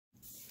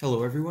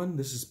Hello everyone,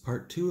 this is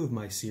part 2 of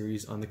my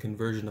series on the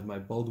conversion of my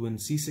Baldwin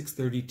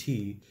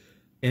C630-T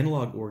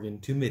analog organ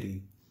to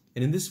Midi.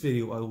 And in this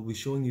video I will be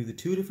showing you the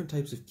two different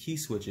types of key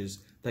switches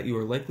that you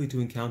are likely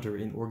to encounter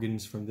in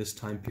organs from this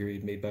time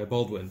period made by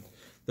Baldwin.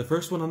 The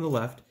first one on the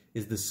left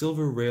is the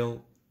silver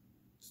rail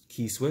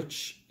key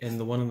switch, and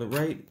the one on the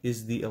right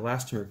is the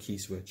elastomer key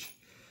switch.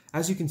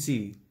 As you can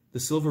see,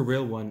 the silver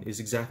rail one is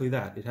exactly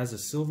that. It has a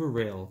silver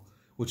rail,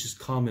 which is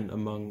common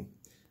among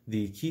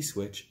the key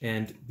switch,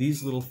 and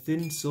these little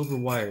thin silver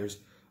wires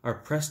are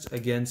pressed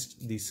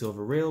against the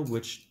silver rail,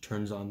 which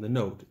turns on the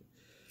note.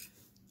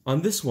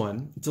 On this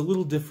one, it's a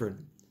little different.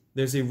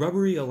 There's a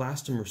rubbery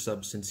elastomer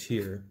substance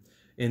here,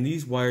 and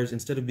these wires,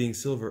 instead of being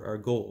silver, are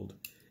gold.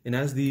 And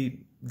as the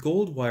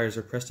gold wires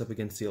are pressed up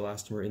against the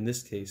elastomer in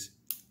this case,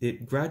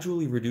 it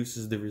gradually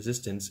reduces the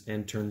resistance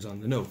and turns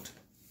on the note.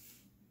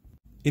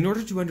 In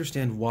order to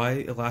understand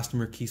why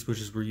elastomer key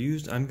switches were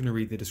used, I'm going to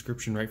read the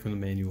description right from the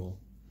manual.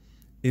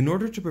 In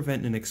order to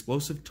prevent an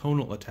explosive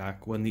tonal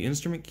attack when the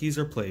instrument keys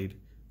are played,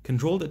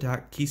 controlled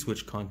attack key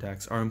switch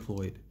contacts are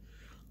employed.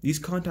 These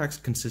contacts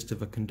consist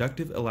of a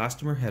conductive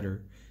elastomer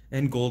header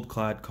and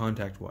gold-clad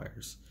contact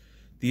wires.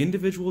 The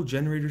individual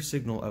generator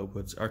signal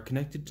outputs are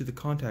connected to the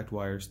contact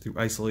wires through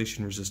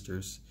isolation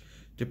resistors.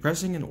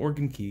 Depressing an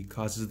organ key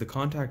causes the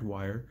contact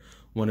wire,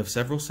 one of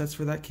several sets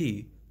for that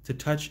key, to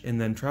touch and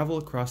then travel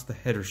across the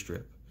header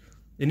strip.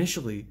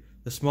 Initially,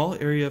 the small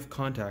area of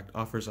contact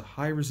offers a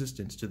high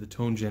resistance to the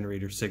tone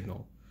generator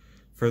signal.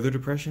 Further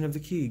depression of the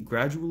key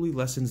gradually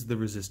lessens the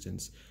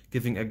resistance,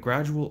 giving a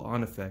gradual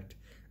on effect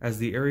as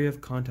the area of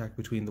contact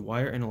between the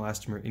wire and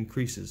elastomer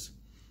increases.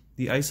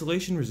 The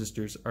isolation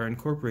resistors are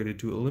incorporated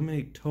to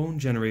eliminate tone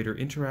generator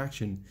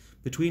interaction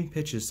between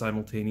pitches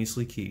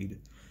simultaneously keyed.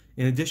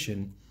 In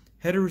addition,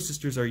 header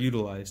resistors are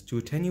utilized to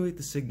attenuate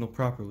the signal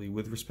properly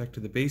with respect to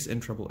the bass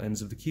and treble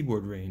ends of the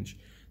keyboard range,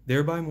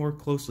 thereby more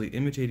closely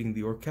imitating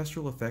the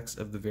orchestral effects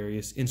of the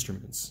various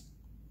instruments.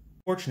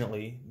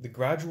 Fortunately, the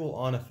gradual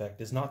on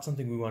effect is not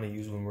something we want to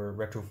use when we're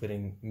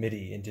retrofitting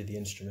MIDI into the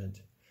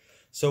instrument.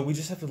 So we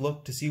just have to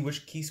look to see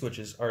which key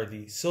switches are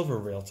the silver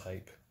rail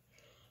type.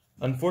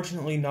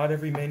 Unfortunately, not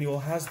every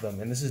manual has them,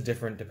 and this is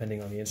different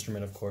depending on the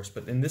instrument, of course,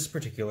 but in this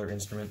particular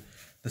instrument,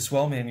 the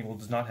Swell manual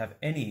does not have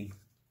any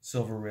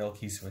silver rail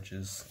key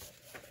switches.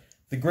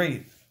 The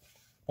Great,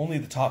 only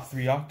the top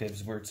 3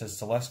 octaves where it says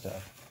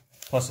Celesta,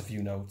 plus a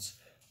few notes,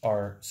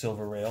 are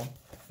silver rail,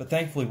 but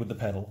thankfully with the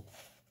pedal,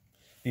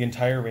 the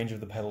entire range of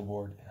the pedal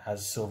board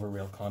has silver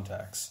rail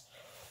contacts.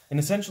 And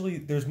essentially,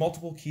 there's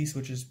multiple key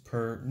switches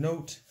per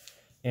note,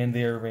 and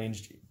they are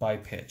arranged by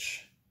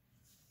pitch.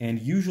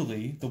 And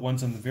usually, the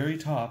ones on the very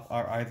top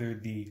are either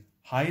the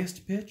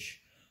highest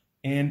pitch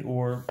and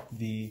or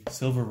the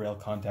silver rail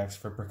contacts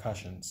for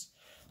percussions.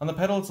 On the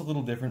pedal, it's a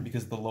little different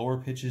because the lower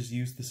pitches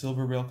use the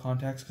silver rail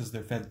contacts because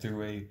they're fed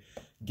through a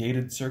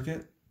gated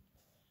circuit.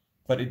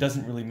 But it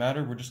doesn't really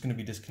matter, we're just going to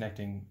be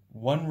disconnecting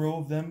one row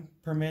of them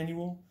per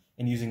manual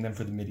and using them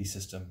for the MIDI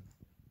system.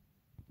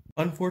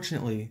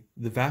 Unfortunately,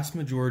 the vast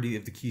majority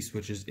of the key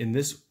switches in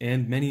this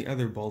and many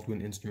other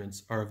Baldwin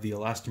instruments are of the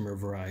elastomer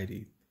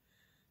variety.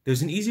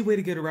 There's an easy way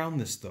to get around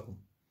this though.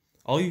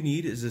 All you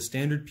need is a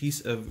standard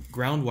piece of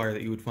ground wire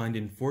that you would find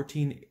in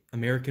 14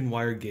 American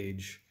wire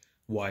gauge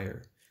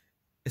wire.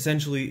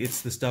 Essentially,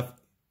 it's the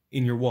stuff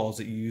in your walls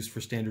that you use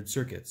for standard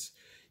circuits.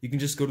 You can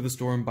just go to the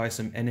store and buy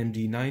some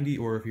NMD 90,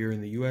 or if you're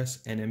in the US,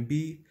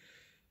 NMB,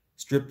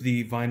 strip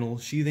the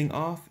vinyl sheathing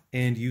off,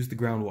 and use the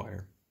ground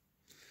wire.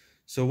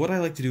 So what I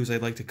like to do is I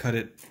like to cut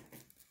it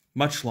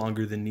much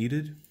longer than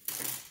needed.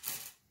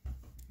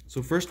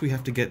 So first we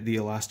have to get the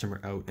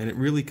elastomer out, and it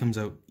really comes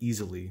out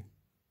easily.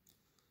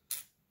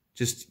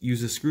 Just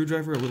use a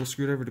screwdriver, a little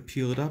screwdriver, to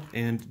peel it up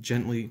and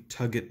gently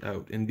tug it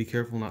out, and be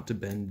careful not to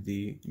bend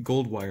the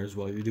gold wires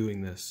while you're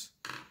doing this.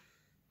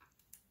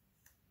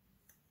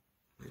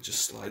 It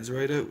just slides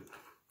right out,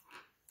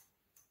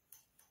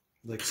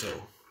 like so.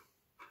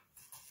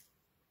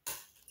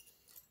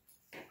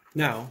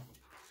 Now,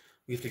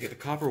 we have to get the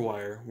copper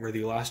wire where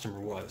the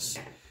elastomer was.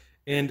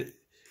 And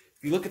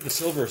if you look at the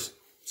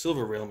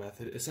silver rail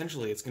method,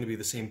 essentially it's going to be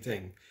the same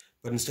thing.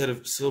 But instead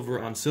of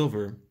silver on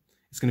silver,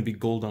 it's going to be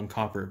gold on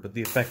copper, but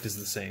the effect is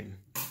the same.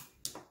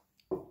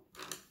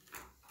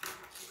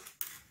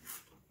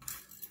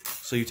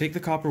 So you take the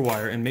copper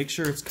wire and make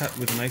sure it's cut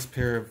with a nice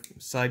pair of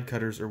side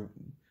cutters, or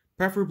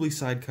preferably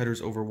side cutters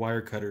over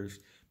wire cutters,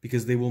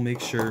 because they will make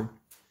sure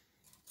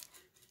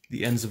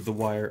the ends of the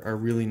wire are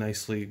really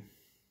nicely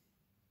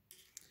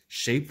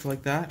shaped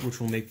like that,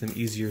 which will make them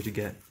easier to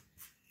get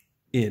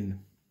in.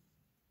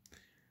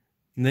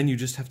 And then you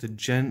just have to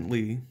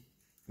gently,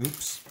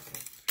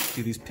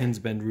 see, these pins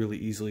bend really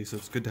easily, so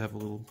it's good to have a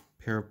little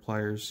pair of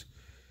pliers.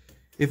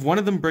 If one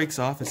of them breaks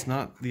off, it's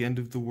not the end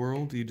of the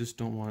world. You just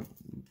don't want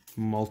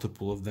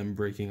multiple of them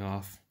breaking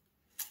off.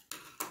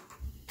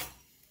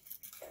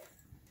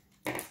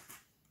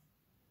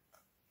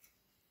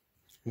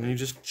 And then you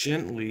just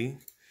gently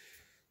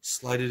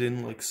slide it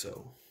in like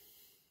so.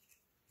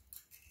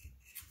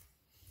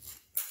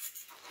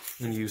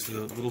 And use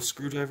the little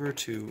screwdriver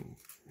to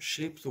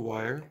shape the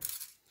wire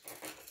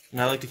And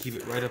I like to keep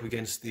it right up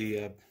against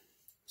the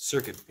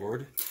circuit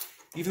board.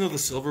 Even though the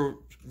silver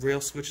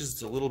rail switches,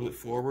 it's a little bit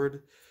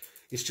forward,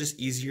 it's just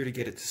easier to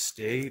get it to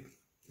stay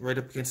right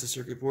up against the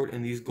circuit board,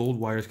 and these gold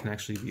wires can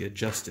actually be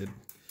adjusted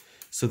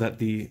so that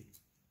the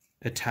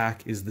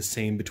attack is the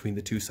same between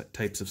the two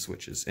types of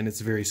switches, and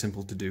it's very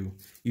simple to do.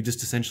 You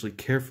just essentially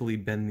carefully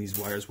bend these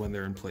wires when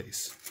they're in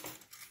place.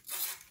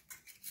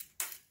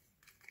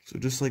 So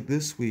just like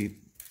this, we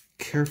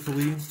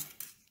carefully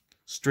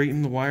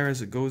straighten the wire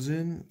as it goes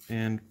in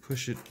and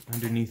push it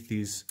underneath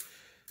these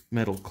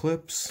metal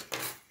clips.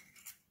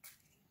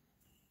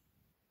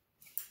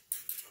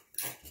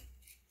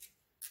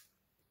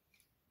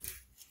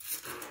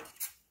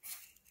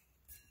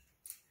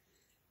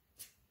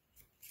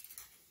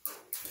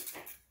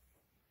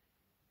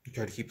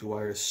 Try to keep the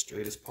wire as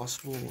straight as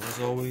possible, as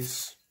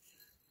always.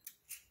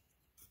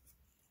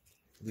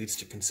 It leads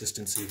to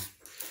consistency.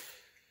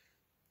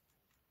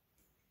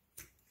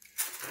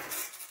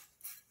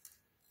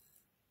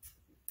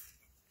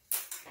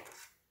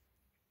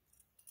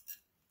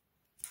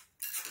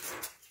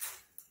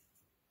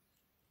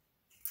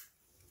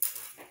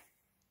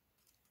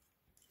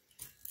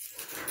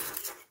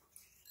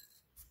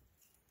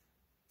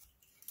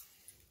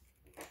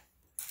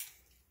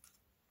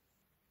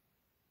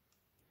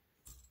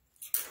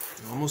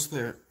 Almost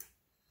there.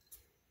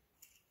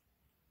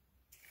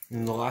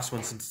 And the last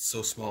one, since it's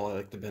so small, I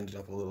like to bend it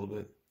up a little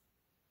bit.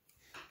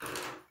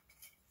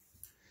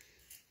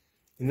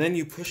 And then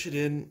you push it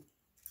in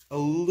a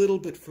little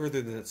bit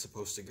further than it's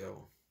supposed to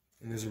go.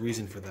 And there's a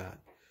reason for that.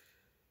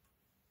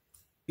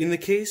 In the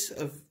case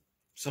of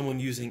someone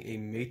using a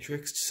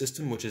matrixed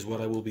system, which is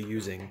what I will be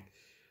using,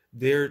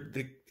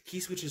 the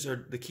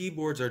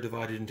keyboards are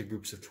divided into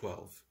groups of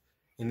 12.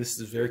 And this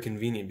is very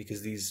convenient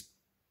because these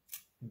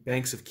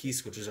banks of key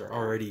switches are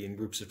already in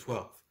groups of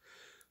 12.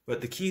 But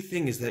the key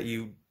thing is that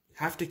you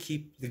have to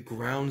keep the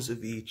grounds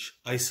of each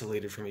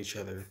isolated from each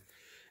other.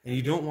 And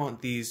you don't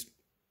want these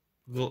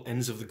little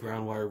ends of the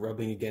ground wire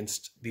rubbing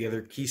against the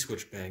other key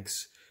switch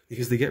banks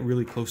because they get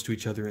really close to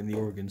each other in the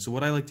organ. So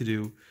what I like to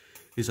do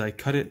is I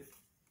cut it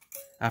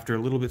after a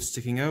little bit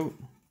sticking out.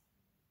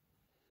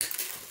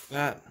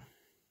 That.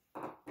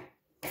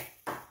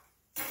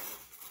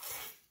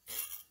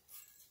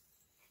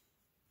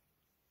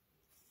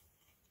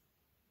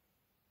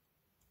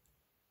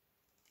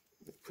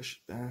 Push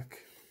it back.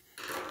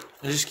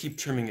 And just keep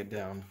trimming it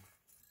down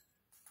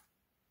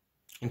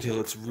until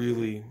it's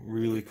really,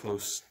 really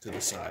close to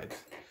the side.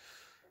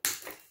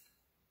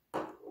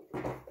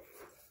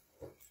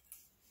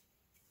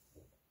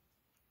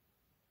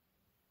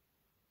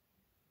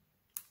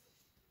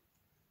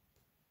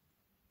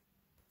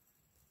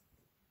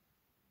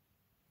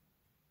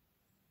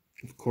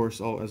 Of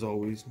course, as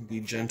always, be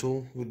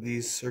gentle with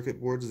these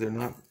circuit boards. They're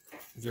not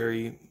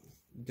very,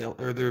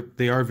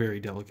 they are very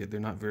delicate. They're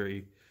not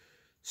very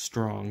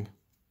strong.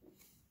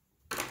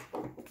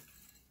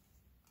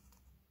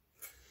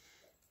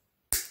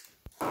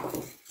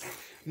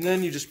 And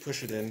then you just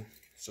push it in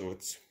so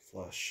it's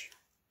flush.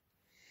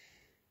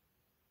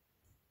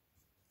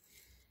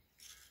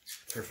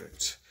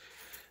 Perfect.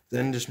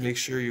 Then just make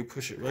sure you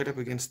push it right up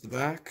against the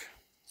back.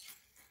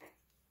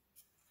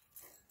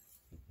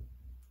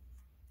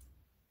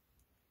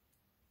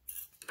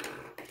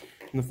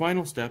 And the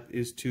final step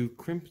is to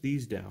crimp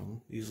these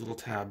down, these little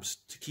tabs,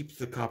 to keep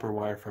the copper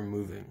wire from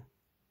moving.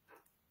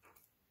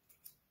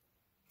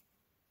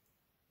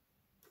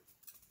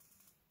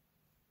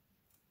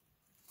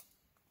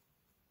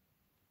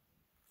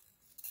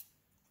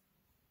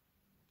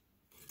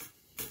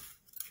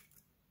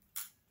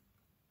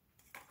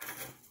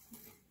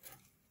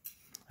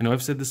 I know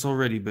I've said this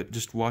already, but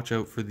just watch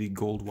out for the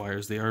gold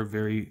wires. They are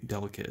very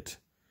delicate.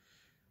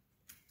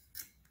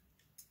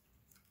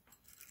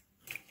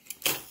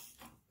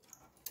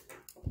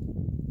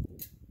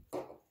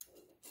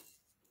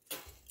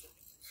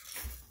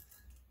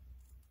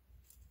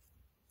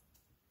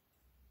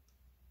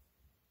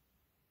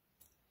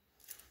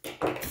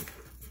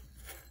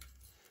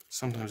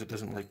 Sometimes it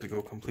doesn't like to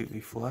go completely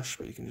flush,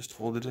 but you can just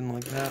hold it in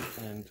like that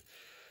and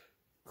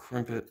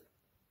crimp it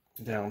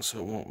down so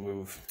it won't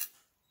move.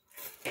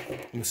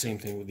 And the same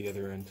thing with the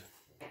other end.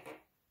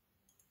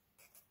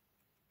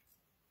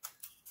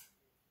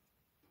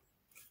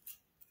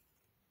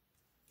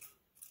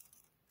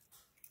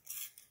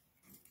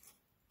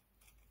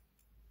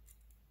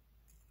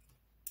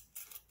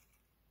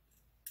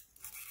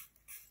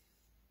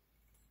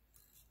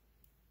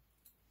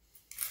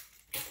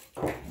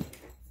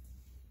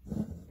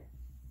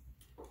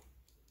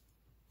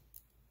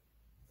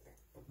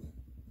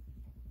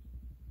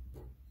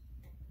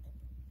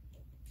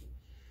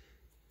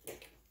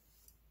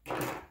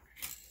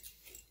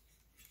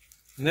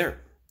 And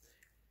there,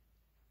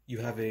 you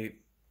have a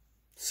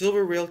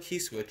silver rail key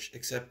switch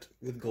except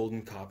with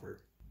golden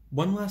copper.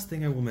 One last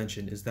thing I will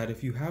mention is that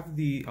if you have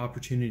the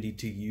opportunity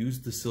to use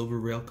the silver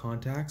rail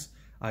contacts,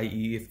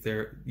 i.e.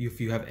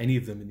 if you have any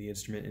of them in the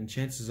instrument, and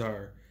chances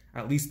are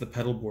at least the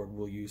pedal board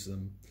will use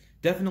them,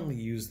 definitely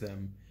use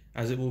them,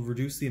 as it will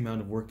reduce the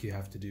amount of work you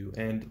have to do.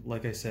 And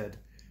like I said,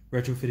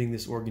 retrofitting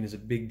this organ is a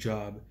big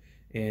job,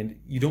 and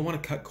you don't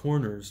want to cut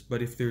corners,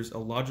 but if there's a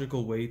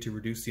logical way to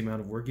reduce the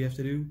amount of work you have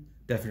to do,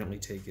 definitely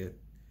take it.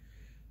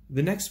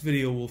 The next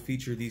video will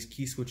feature these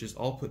key switches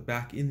all put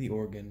back in the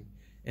organ,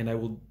 and I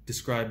will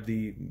describe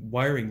the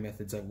wiring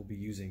methods I will be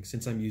using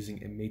since I'm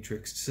using a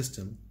matrix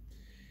system.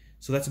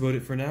 So that's about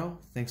it for now.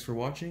 Thanks for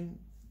watching,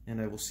 and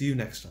I will see you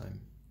next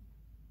time.